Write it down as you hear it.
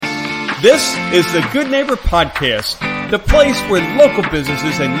This is the Good Neighbor Podcast, the place where local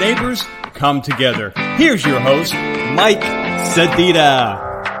businesses and neighbors come together. Here's your host, Mike Sedita.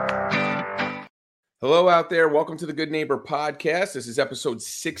 Hello out there. Welcome to the Good Neighbor Podcast. This is episode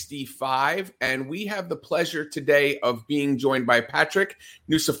 65, and we have the pleasure today of being joined by Patrick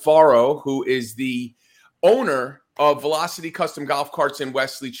Nucifaro, who is the owner of Velocity Custom Golf Carts in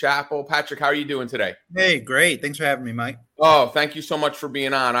Wesley Chapel. Patrick, how are you doing today? Hey, great. Thanks for having me, Mike. Oh, thank you so much for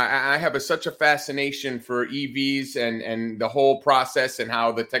being on. I have such a fascination for EVs and the whole process and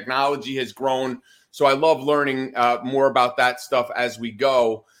how the technology has grown. So I love learning more about that stuff as we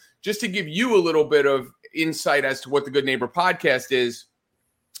go. Just to give you a little bit of insight as to what the Good Neighbor Podcast is,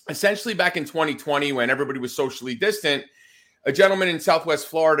 essentially back in 2020 when everybody was socially distant, a gentleman in Southwest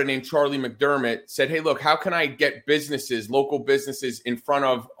Florida named Charlie McDermott said, hey, look, how can I get businesses, local businesses in front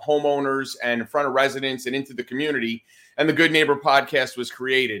of homeowners and in front of residents and into the community? And the Good Neighbor Podcast was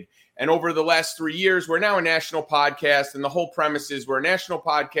created. And over the last 3 years, we're now a national podcast. And the whole premise is we're a national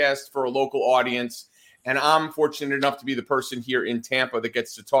podcast for a local audience. And I'm fortunate enough to be the person here in Tampa that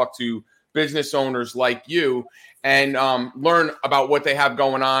gets to talk to business owners like you and learn about what they have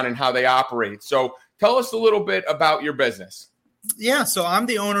going on and how they operate. So tell us a little bit about your business. Yeah, so I'm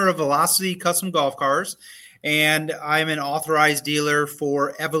the owner of Velocity Custom Golf Cars, and I'm an authorized dealer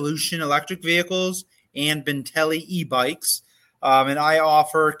for Evolution electric vehicles and Bentelli e-bikes. And I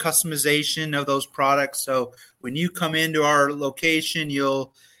offer customization of those products. So when you come into our location,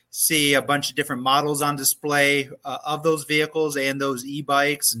 you'll see a bunch of different models on display of those vehicles and those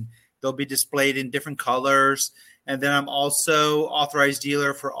e-bikes, and they'll be displayed in different colors. And then I'm also authorized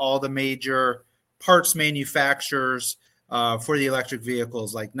dealer for all the major parts manufacturers for the electric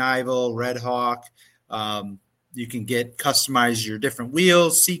vehicles like Nivel, Red Hawk. You can customize your different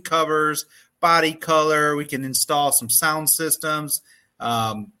wheels, seat covers, body color. We can install some sound systems, do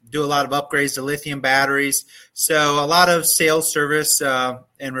a lot of upgrades to lithium batteries. So a lot of sales service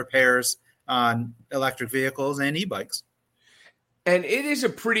and repairs on electric vehicles and e-bikes. And it is a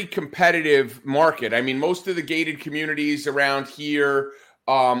pretty competitive market. I mean, most of the gated communities around here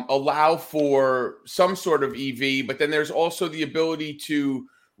allow for some sort of EV, but then there's also the ability to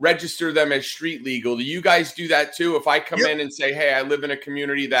register them as street legal. Do you guys do that too? If I come in and say, hey, I live in a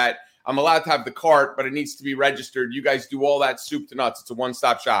community that I'm allowed to have the cart, but it needs to be registered, you guys do all that soup to nuts. It's a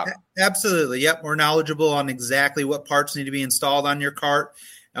one-stop shop. Absolutely. Yep. We're knowledgeable on exactly what parts need to be installed on your cart.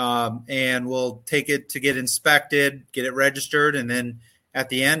 And we'll take it to get inspected, get it registered, and then at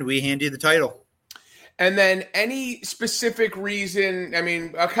the end, we hand you the title. And then any specific reason, I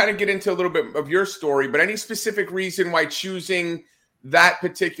mean, I'll kind of get into a little bit of your story, but any specific reason why choosing that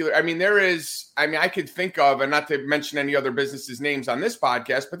particular, I mean, I could think of, and not to mention any other businesses' names on this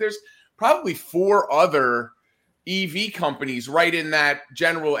podcast, but there's probably 4 other EV companies right in that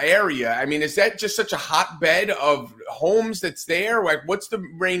general area. I mean, is that just such a hotbed of homes that's there? Like, what's the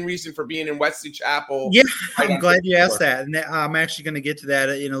main reason for being in Wesley Chapel? Yeah, I'm glad you asked that. And I'm actually going to get to that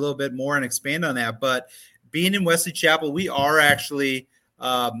in a little bit more and expand on that. But being in Wesley Chapel, we are actually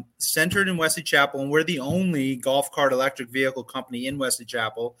centered in Wesley Chapel, and we're the only golf cart electric vehicle company in Wesley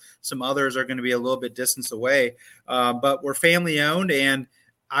Chapel. Some others are going to be a little bit distance away, but we're family owned, and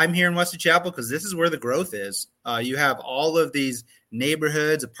I'm here in Wesley Chapel because this is where the growth is. You have all of these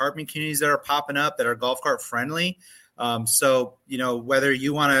neighborhoods, apartment communities that are popping up that are golf cart friendly. So, whether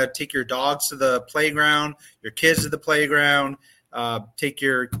you want to take your dogs to the playground, your kids to the playground, take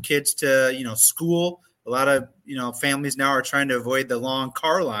your kids to, school. A lot of, families now are trying to avoid the long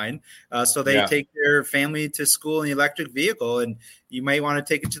car line. So they take their family to school in the electric vehicle, and you might want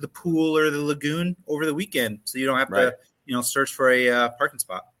to take it to the pool or the lagoon over the weekend. So you don't have to, search for a parking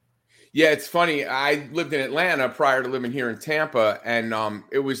spot. Yeah, it's funny. I lived in Atlanta prior to living here in Tampa, and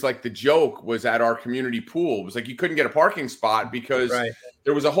it was like the joke was at our community pool. It was like you couldn't get a parking spot because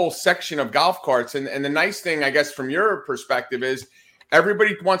there was a whole section of golf carts. And the nice thing, I guess, from your perspective is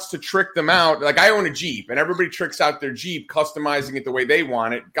everybody wants to trick them out. Like I own a Jeep, and everybody tricks out their Jeep, customizing it the way they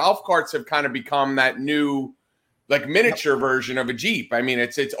want it. Golf carts have kind of become that new, like miniature version of a Jeep. I mean,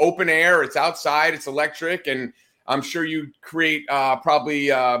 it's open air, it's outside, it's electric, and I'm sure you create probably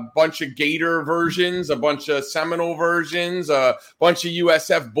a bunch of Gator versions, a bunch of Seminole versions, a bunch of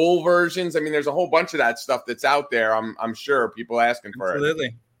USF Bull versions. I mean, there's a whole bunch of that stuff that's out there. I'm sure people asking for it.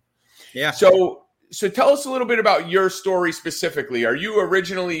 Absolutely. Yeah. So tell us a little bit about your story specifically. Are you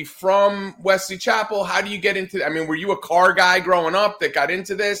originally from Wesley Chapel? How do you get into? I mean, were you a car guy growing up that got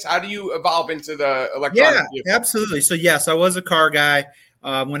into this? How do you evolve into the electronic vehicle? Absolutely. So yes, I was a car guy.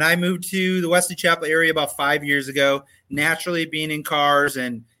 When I moved to the Wesley Chapel area about 5 years ago, naturally being in cars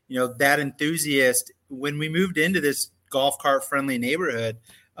and, that enthusiast, when we moved into this golf cart friendly neighborhood,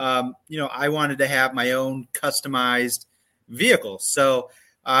 I wanted to have my own customized vehicle. So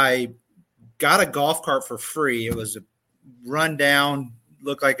I got a golf cart for free. It was a rundown,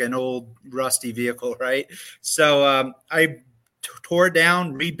 looked like an old rusty vehicle, right? So I tore it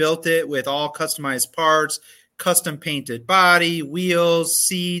down, rebuilt it with all customized parts, custom painted body, wheels,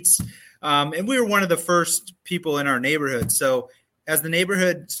 seats. And we were one of the first people in our neighborhood. So as the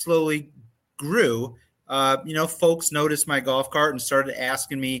neighborhood slowly grew, folks noticed my golf cart and started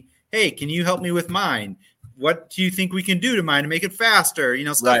asking me, hey, can you help me with mine? What do you think we can do to mine to make it faster?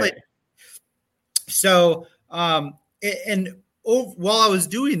 Stuff like that. So, while I was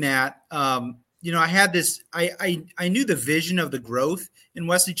doing that, I had this, I knew the vision of the growth in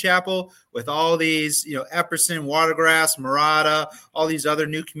Wesley Chapel with all these, Epperson, Watergrass, Murata, all these other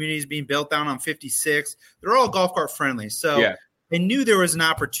new communities being built down on 56. They're all golf cart friendly. So I knew there was an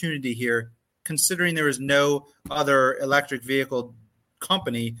opportunity here, considering there was no other electric vehicle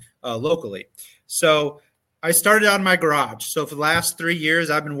company locally. So I started out in my garage. So for the last 3 years,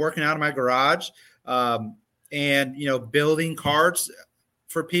 I've been working out of my garage and building carts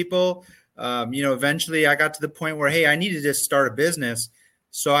for people. Eventually I got to the point where, hey, I needed to start a business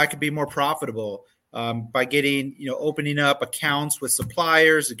so I could be more profitable by getting, opening up accounts with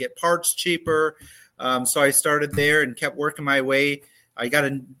suppliers to get parts cheaper. So I started there and kept working my way. I got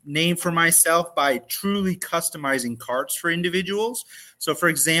a name for myself by truly customizing carts for individuals. So, for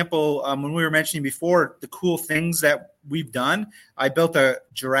example, when we were mentioning before the cool things that we've done, I built a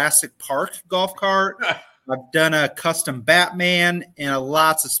Jurassic Park golf cart. I've done a custom Batman and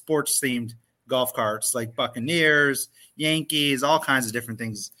lots of sports-themed golf carts like Buccaneers, Yankees, all kinds of different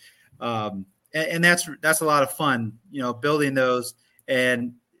things. And that's a lot of fun, building those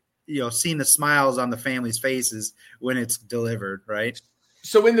and seeing the smiles on the family's faces when it's delivered, right?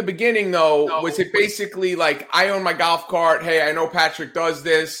 So in the beginning, though, was it basically like, I own my golf cart. Hey, I know Patrick does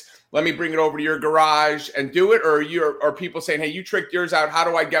this. Let me bring it over to your garage and do it? Or are people saying, hey, you tricked yours out. How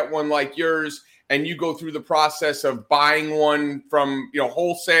do I get one like yours? And you go through the process of buying one from,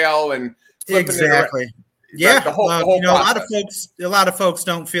 wholesale and flipping exactly. it. Yeah. The whole a lot of folks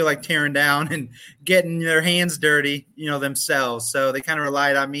don't feel like tearing down and getting their hands dirty, themselves. So they kind of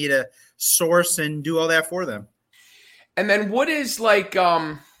relied on me to source and do all that for them. And then what is like,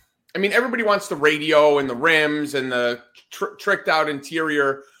 everybody wants the radio and the rims and the tricked out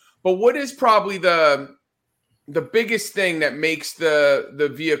interior, but what is probably the biggest thing that makes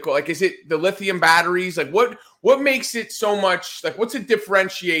the vehicle, like, is it the lithium batteries? Like what makes it so much, like, what's a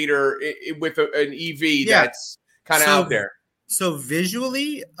differentiator with an EV that's kind of out there? So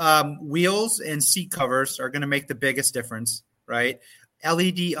visually, wheels and seat covers are going to make the biggest difference, right?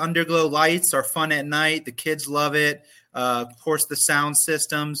 LED underglow lights are fun at night. The kids love it. Of course, the sound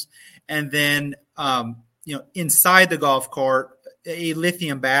systems. And then, inside the golf cart, a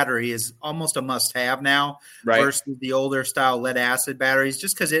lithium battery is almost a must-have now versus the older style lead acid batteries,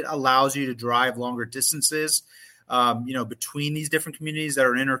 just because it allows you to drive longer distances, between these different communities that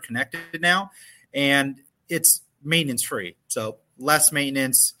are interconnected now. And it's maintenance free. So less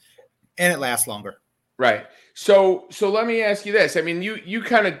maintenance and it lasts longer. Right. So let me ask you this. You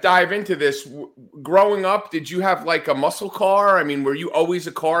kind of dive into this. Growing up, did you have like a muscle car? Were you always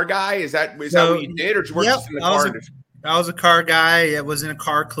a car guy? Is that what you did, or did you work just in the car industry? I was a car guy. I was in a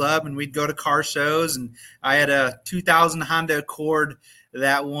car club, and we'd go to car shows. And I had a 2000 Honda Accord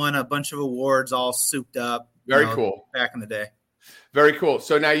that won a bunch of awards, all souped up. Very cool. Back in the day. Very cool.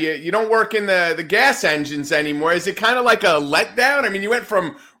 So now you don't work in the gas engines anymore. Is it kind of like a letdown? You went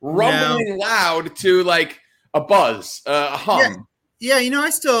from rumbling loud to like a buzz, a hum. Yeah. I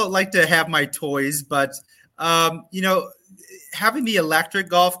still like to have my toys, but having the electric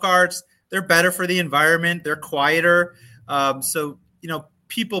golf carts, they're better for the environment. They're quieter. So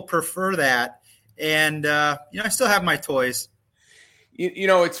people prefer that. And, I still have my toys.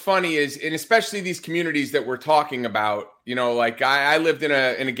 It's funny and especially these communities that we're talking about, like I lived in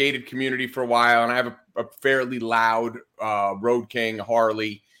a gated community for a while, and I have a fairly loud Road King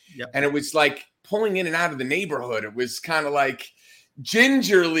Harley. Yep. And it was like pulling in and out of the neighborhood. It was kind of like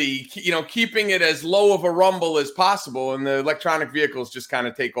gingerly, keeping it as low of a rumble as possible. And the electronic vehicles just kind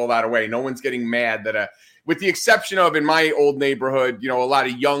of take all that away. No one's getting mad that with the exception of in my old neighborhood, a lot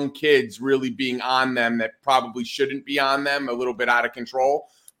of young kids really being on them that probably shouldn't be on them, a little bit out of control,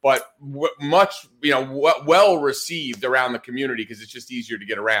 but much, well received around the community because it's just easier to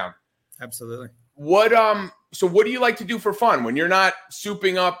get around. Absolutely. So what do you like to do for fun when you're not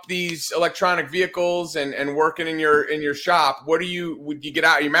souping up these electronic vehicles and working in your shop? Would you get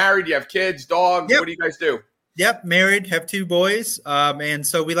out? Are you married? Do you have kids, dogs? Yep. What do you guys do? Yep. Married, have 2 boys. And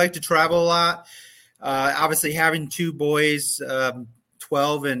so we like to travel a lot. Obviously having 2 boys,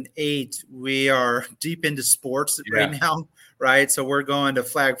 12-8, we are deep into sports right now, right? So we're going to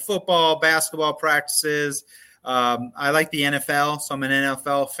flag football, basketball practices. I like the NFL, so I'm an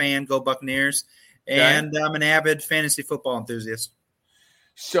NFL fan. Go Buccaneers. And I'm an avid fantasy football enthusiast.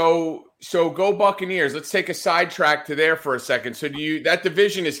 So go Buccaneers. Let's take a sidetrack to there for a second. So that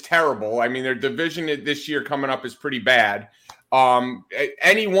division is terrible. I mean, their division this year coming up is pretty bad.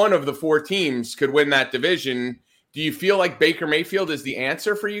 Any one of the 4 teams could win that division. Do you feel like Baker Mayfield is the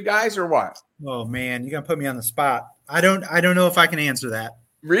answer for you guys or what? Oh man, you're going to put me on the spot. I don't know if I can answer that.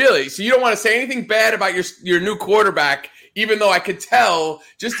 Really? So you don't want to say anything bad about your new quarterback, even though I could tell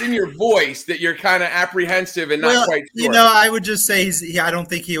just in your voice that you're kind of apprehensive and not quite sure. I would just say I don't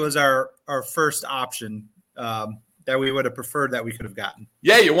think he was our first option that we would have preferred that we could have gotten.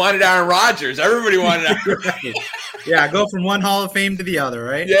 Yeah, you wanted Aaron Rodgers. Everybody wanted Aaron Rodgers. Yeah, go from one Hall of Fame to the other,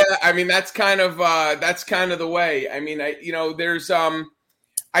 right? Yeah, I mean that's kind of the way. I mean, there's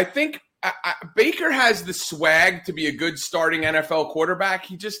I think Baker has the swag to be a good starting NFL quarterback.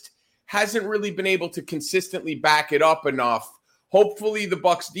 He just hasn't really been able to consistently back it up enough. Hopefully the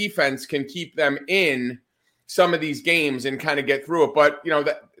Bucs defense can keep them in some of these games and kind of get through it. But,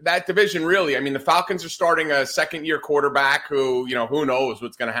 that division really, I mean, the Falcons are starting a second-year quarterback who knows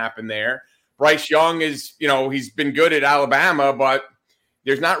what's going to happen there. Bryce Young is, he's been good at Alabama, but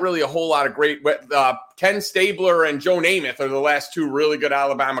there's not really a whole lot of great Ken Stabler and Joe Namath are the last 2 really good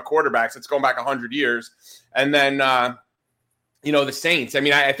Alabama quarterbacks. It's going back 100 years. And then, the Saints. I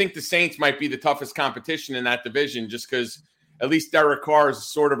mean, I think the Saints might be the toughest competition in that division just because at least Derek Carr is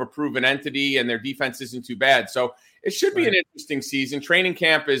sort of a proven entity and their defense isn't too bad. So it should be an interesting season. Training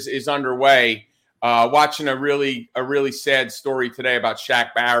camp is underway. Watching a really sad story today about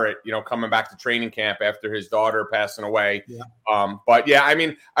Shaq Barrett, coming back to training camp after his daughter passing away. Yeah. But yeah, I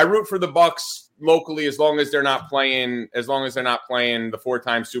mean, I root for the Bucs locally as long as they're not playing the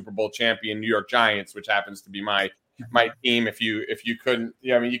 4-time Super Bowl champion New York Giants, which happens to be my team. If you couldn't,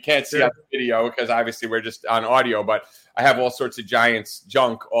 you can't see on the video because obviously we're just on audio, but I have all sorts of Giants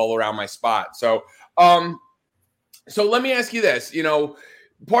junk all around my spot. So let me ask you this,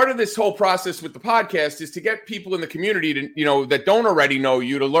 part of this whole process with the podcast is to get people in the community to, that don't already know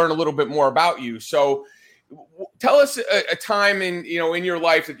you to learn a little bit more about you. So tell us a time in your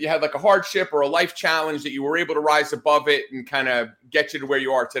life that you had like a hardship or a life challenge that you were able to rise above it and kind of get you to where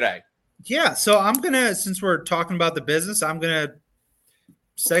you are today. Yeah. So since we're talking about the business, I'm going to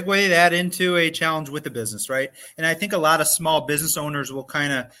segue that into a challenge with the business. Right. And I think a lot of small business owners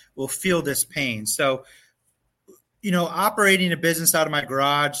will feel this pain. So, operating a business out of my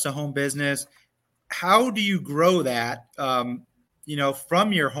garage to home business, how do you grow that,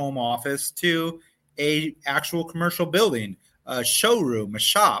 from your home office to a actual commercial building, a showroom, a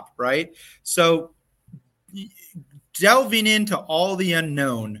shop, right? So delving into all the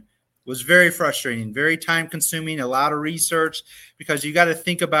unknown was very frustrating, very time consuming, a lot of research, because you got to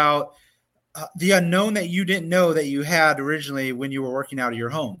think about the unknown that you didn't know that you had originally when you were working out of your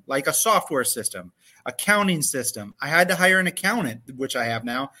home, like a software system, accounting system. I had to hire an accountant, which I have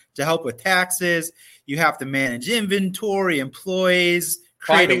now, to help with taxes. You have to manage inventory, employees,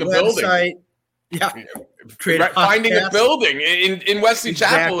 create a website. Yeah. Finding a building in Wesley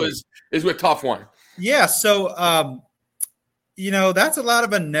Chapel is a tough one. Yeah. So, that's a lot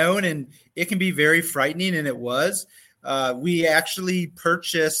of unknown and it can be very frightening. And it was. We actually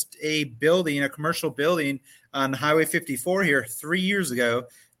purchased a commercial building on Highway 54 here 3 years ago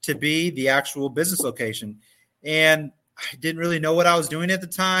to be the actual business location. And I didn't really know what I was doing at the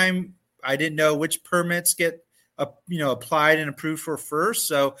time. I didn't know which permits get, applied and approved for first.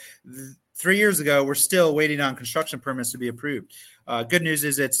 So 3 years ago, we're still waiting on construction permits to be approved. Good news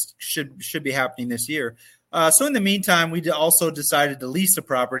is it should be happening this year. So in the meantime, we also decided to lease the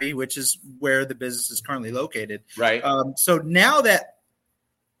property, which is where the business is currently located. Right. So now that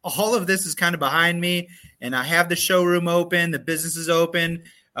all of this is kind of behind me and I have the showroom open, the business is open,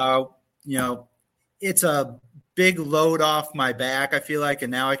 it's a big load off my back, I feel like,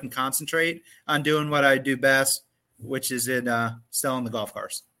 and now I can concentrate on doing what I do best, which is in selling the golf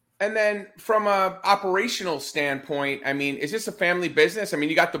cars. And then from a operational standpoint, I mean, is this a family business? I mean,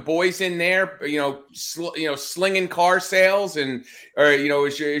 you got the boys in there, slinging car sales is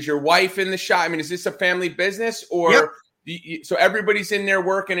your wife in the shop? I mean, is this a family business or so everybody's in there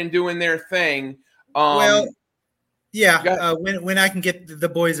working and doing their thing? When I can get the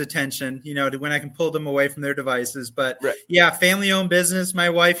boys' attention, when I can pull them away from their devices. But yeah, family-owned business. My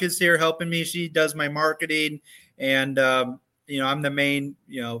wife is here helping me. She does my marketing and, I'm the main,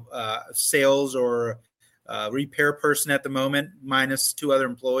 sales or repair person at the moment, minus 2 other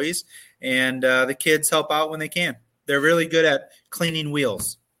employees. And the kids help out when they can. they're really good at cleaning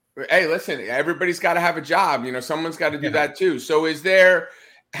wheels. Hey, listen, everybody's got to have a job. Someone's got to do that too. So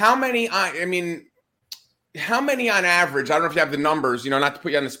how many on average, I don't know if you have the numbers, not to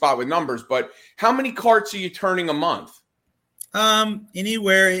put you on the spot with numbers, but how many carts are you turning a month?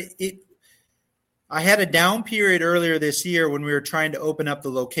 Anywhere. I had a down period earlier this year when we were trying to open up the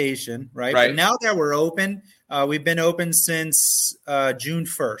location, right? But now that we're open, we've been open since June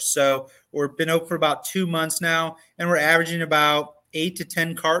 1st. So we've been open for about 2 months now, and we're averaging about 8 to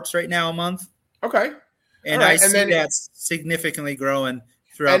 10 carts right now a month. Okay. And I see that's significantly growing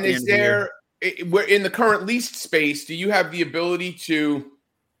throughout the end of the year. We're in the current leased space, do you have the ability to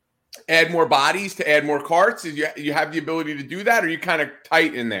add more bodies, to add more carts? Do you have the ability to do that, or are you kind of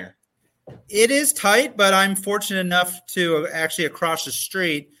tight in there? It is tight, but I'm fortunate enough to actually across the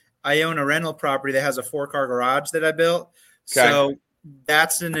street, I own a rental property that has a 4-car garage that I built. Okay. So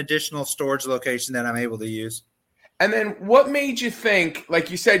that's an additional storage location that I'm able to use. And then what made you think,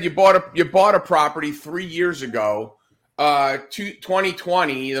 like you said, you bought a property 3 years ago,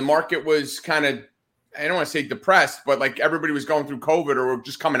 2020, the market was kind of, I don't want to say depressed, but like everybody was going through COVID or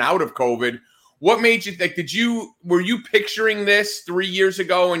just coming out of COVID. What made you think, were you picturing this 3 years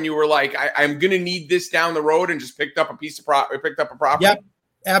ago and you were like, I'm going to need this down the road, and just picked up a property? Yep,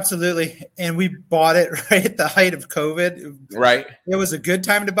 absolutely. And we bought it right at the height of COVID. Right. It was a good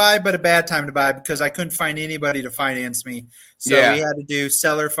time to buy, but a bad time to buy because I couldn't find anybody to finance me. So we had to do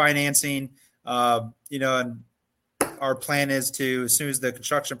seller financing, and our plan is to, as soon as the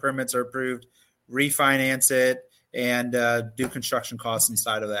construction permits are approved, refinance it and do construction costs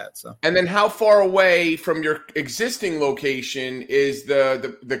inside of that. So, and then how far away from your existing location is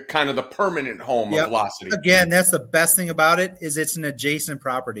the kind of the permanent home of Velocity? Again, that's the best thing about it, is it's an adjacent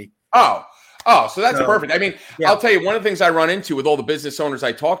property. Oh, so that's perfect. I mean, I'll tell you, one of the things I run into with all the business owners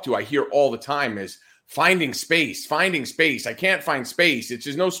I talk to, I hear all the time is finding space. I can't find space. It's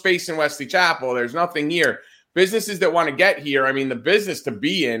just no space in Wesley Chapel. There's nothing here. Businesses that want to get here, I mean, the business to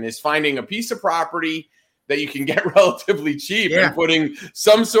be in is finding a piece of property that you can get relatively cheap and putting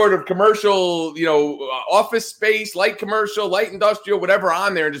some sort of commercial, office space, light commercial, light industrial, whatever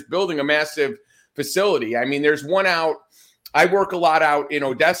on there, and just building a massive facility. I mean, there's one I work a lot out in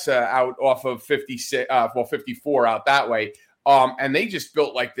Odessa, out off of 54 out that way. And they just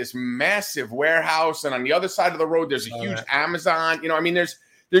built like this massive warehouse. And on the other side of the road, there's a huge Amazon.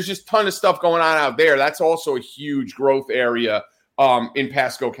 There's just a ton of stuff going on out there. That's also a huge growth area in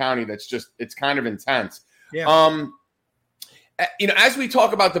Pasco County. It's kind of intense. Yeah. As we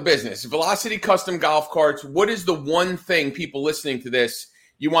talk about the business, Velocity Custom Golf Carts, what is the one thing people listening to this,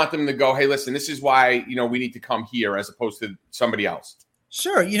 you want them to go, hey, listen, this is why, we need to come here as opposed to somebody else?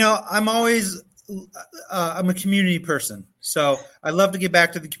 Sure. I'm always, I'm a community person. So I love to get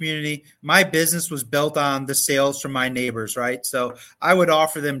back to the community. My business was built on the sales from my neighbors, right? So I would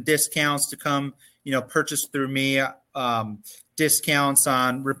offer them discounts to come, purchase through me, discounts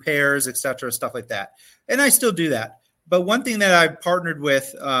on repairs, et cetera, stuff like that. And I still do that. But one thing that I've partnered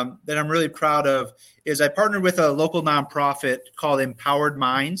with that I'm really proud of is I partnered with a local nonprofit called Empowered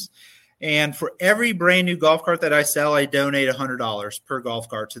Minds. And for every brand new golf cart that I sell, I donate $100 per golf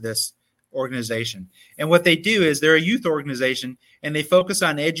cart to this organization. And what they do is they're a youth organization, and they focus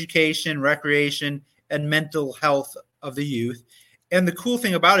on education, recreation, and mental health of the youth. And the cool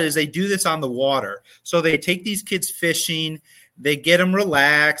thing about it is they do this on the water. So they take these kids fishing, they get them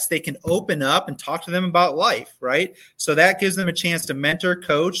relaxed, they can open up and talk to them about life, right? So that gives them a chance to mentor,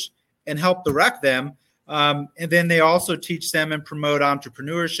 coach, and help direct them. And then they also teach them and promote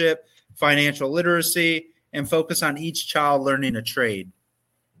entrepreneurship, financial literacy, and focus on each child learning a trade.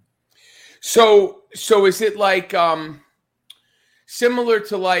 So is it like similar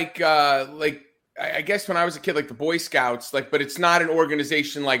to like I guess when I was a kid, like the Boy Scouts, but it's not an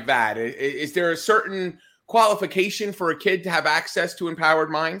organization like that. Is there a certain qualification for a kid to have access to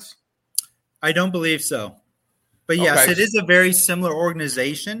Empowered Minds? I don't believe so. But yes, It is a very similar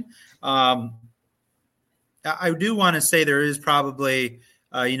organization. I do want to say there is probably,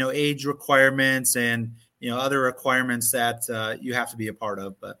 age requirements and, other requirements that you have to be a part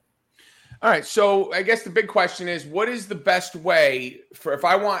of. But all right. So I guess the big question is, what is the best way for if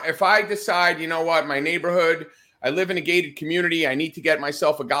I decide, my neighborhood, I live in a gated community, I need to get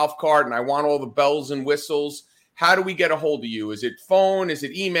myself a golf cart and I want all the bells and whistles. How do we get a hold of you? Is it phone? Is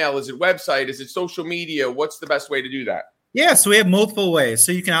it email? Is it website? Is it social media? What's the best way to do that? Yeah, so we have multiple ways.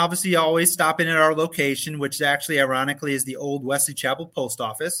 So you can obviously always stop in at our location, which actually, ironically, is the old Wesley Chapel Post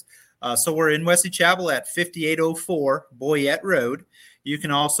Office. So we're in Wesley Chapel at 5804 Boyette Road. You can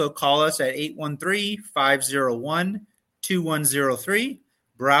also call us at 813-501-2103.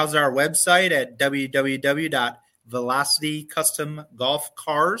 Browse our website at www.velocitycustomgolfcarts.com.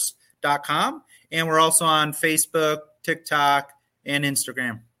 VelocityCustomGolfCars.com. And we're also on Facebook, TikTok, and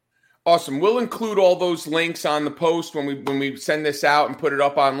Instagram. Awesome. We'll include all those links on the post when we send this out and put it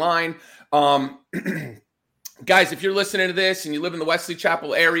up online. Guys, if you're listening to this and you live in the Wesley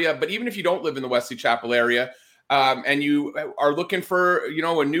Chapel area, but even if you don't live in the Wesley Chapel area, and you are looking for,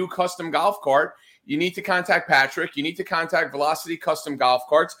 a new custom golf cart, you need to contact Patrick. You need to contact Velocity Custom Golf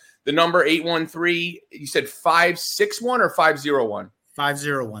Carts. The number 813, you said 561 or 501?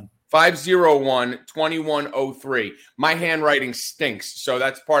 501. 501-2103. My handwriting stinks, so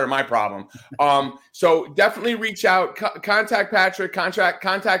that's part of my problem. So definitely reach out, contact Patrick,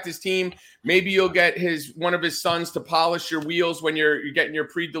 contact his team. Maybe you'll get one of his sons to polish your wheels when you're getting your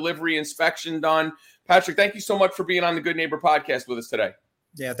pre-delivery inspection done. Patrick, thank you so much for being on the Good Neighbor podcast with us today.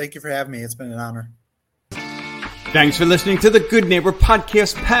 Yeah, thank you for having me. It's been an honor. Thanks for listening to the Good Neighbor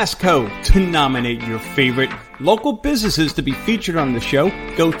Podcast Passcode. To nominate your favorite local businesses to be featured on the show,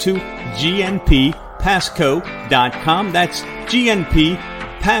 go to gnppasco.com. That's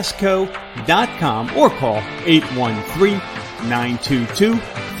gnppasco.com or call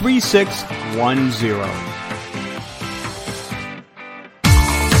 813-922-3610.